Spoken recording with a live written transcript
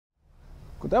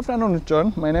Good afternoon,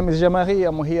 John. My name is Jean-Marie.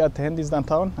 I'm here at Hendy's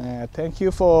downtown. Thank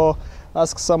you for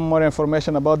asking some more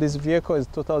information about this vehicle. It's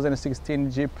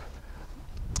 2016 Jeep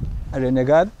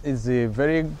Renegade. It's a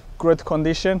very great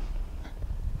condition.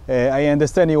 I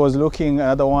understand he was looking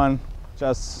another one.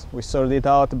 Just we sorted it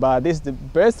out, but this is the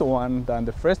best one than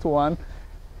the first one.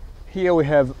 Here we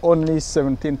have only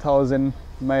 17,000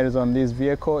 miles on this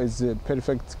vehicle. It's a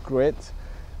perfect, great.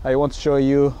 I want to show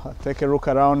you. Take a look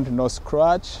around. No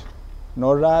scratch.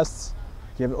 No rust.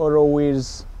 You have auto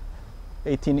wheels,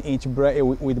 18-inch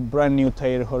with brand new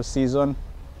tire for season.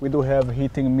 We do have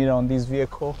heating mirror on this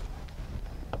vehicle.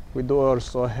 We do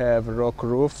also have rock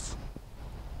roof.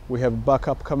 We have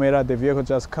backup camera. The vehicle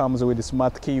just comes with a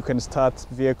smart key. You can start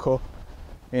vehicle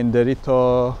in the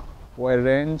little wide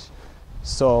range.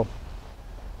 So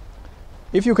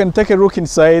if you can take a look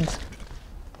inside,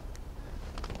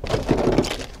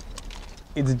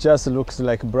 it just looks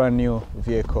like a brand new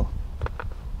vehicle.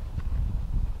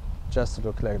 Just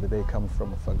look like they come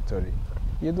from a factory.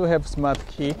 You do have smart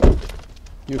key.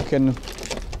 You can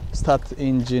start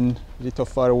engine little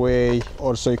far away.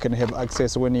 Also, you can have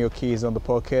access when your key is on the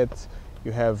pocket.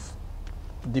 You have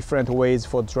different ways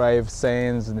for drive,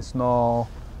 sands and snow,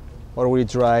 or wheel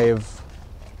drive.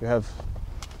 You have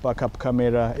backup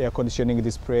camera, air conditioning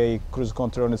display, cruise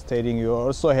control and steering. You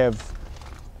also have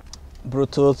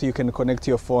Bluetooth. You can connect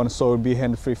your phone, so it will be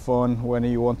hand-free phone when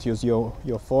you want to use your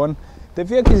phone. The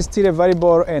vehicle is still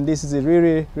available, and this is a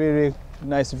really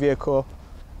nice vehicle.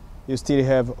 You still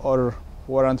have all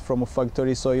warrant from a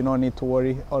factory, so you don't need to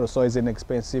worry. Also, it's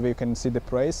inexpensive. You can see the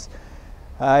price.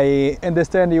 I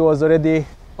understand you was already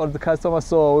on the customer,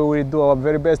 so we will do our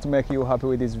very best to make you happy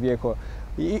with this vehicle.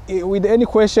 With any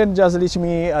question, just reach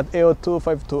me at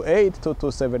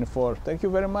 802-528-2274. Thank you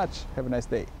very much. Have a nice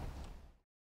day.